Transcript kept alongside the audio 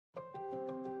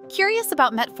Curious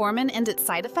about metformin and its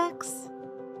side effects?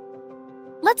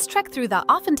 Let's trek through the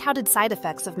often touted side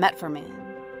effects of metformin.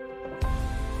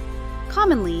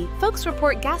 Commonly, folks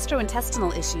report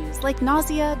gastrointestinal issues like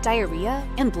nausea, diarrhea,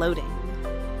 and bloating.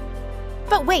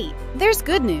 But wait, there's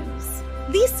good news.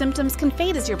 These symptoms can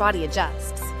fade as your body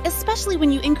adjusts, especially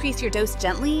when you increase your dose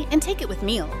gently and take it with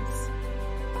meals.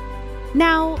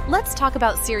 Now, let's talk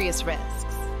about serious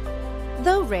risks.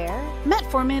 Though rare,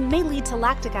 metformin may lead to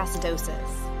lactic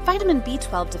acidosis, vitamin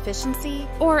B12 deficiency,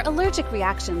 or allergic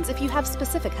reactions if you have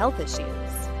specific health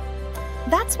issues.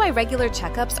 That's why regular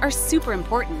checkups are super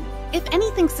important. If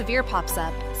anything severe pops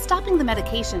up, stopping the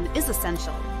medication is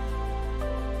essential.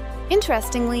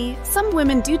 Interestingly, some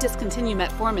women do discontinue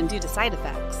metformin due to side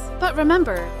effects. But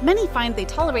remember, many find they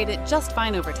tolerate it just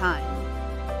fine over time.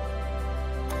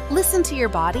 Listen to your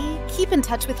body, keep in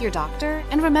touch with your doctor,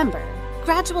 and remember,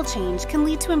 gradual change can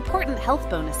lead to important health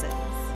bonuses.